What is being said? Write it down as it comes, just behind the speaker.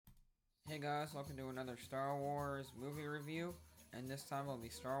Hey guys, welcome to another Star Wars movie review, and this time will be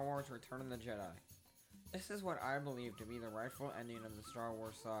Star Wars Return of the Jedi. This is what I believe to be the rightful ending of the Star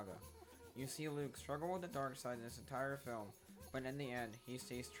Wars saga. You see Luke struggle with the dark side in this entire film, but in the end, he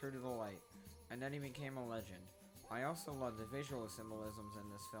stays true to the light, and then he became a legend. I also love the visual symbolisms in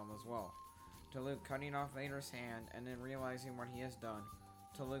this film as well. To Luke cutting off Vader's hand and then realizing what he has done,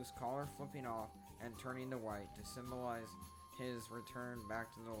 to Luke's collar flipping off and turning to white to symbolize his return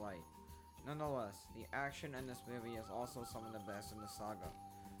back to the light. Nonetheless, the action in this movie is also some of the best in the saga.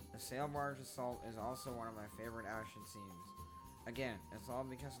 The sail barge assault is also one of my favorite action scenes. Again, it's all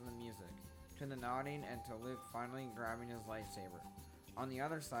because of the music, to the nodding and to Luke finally grabbing his lightsaber. On the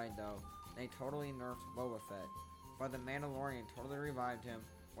other side though, they totally nerfed Boba Fett, but the Mandalorian totally revived him,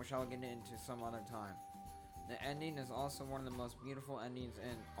 which I'll get into some other time. The ending is also one of the most beautiful endings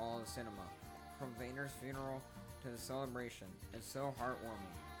in all of cinema. From Vader's funeral to the celebration, it's so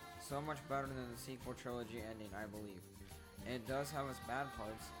heartwarming. So much better than the sequel trilogy ending, I believe. It does have its bad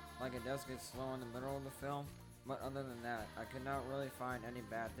parts, like it does get slow in the middle of the film, but other than that, I could not really find any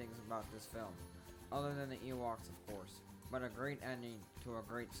bad things about this film, other than the Ewoks of course, but a great ending to a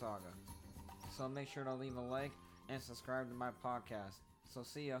great saga. So make sure to leave a like and subscribe to my podcast. So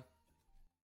see ya!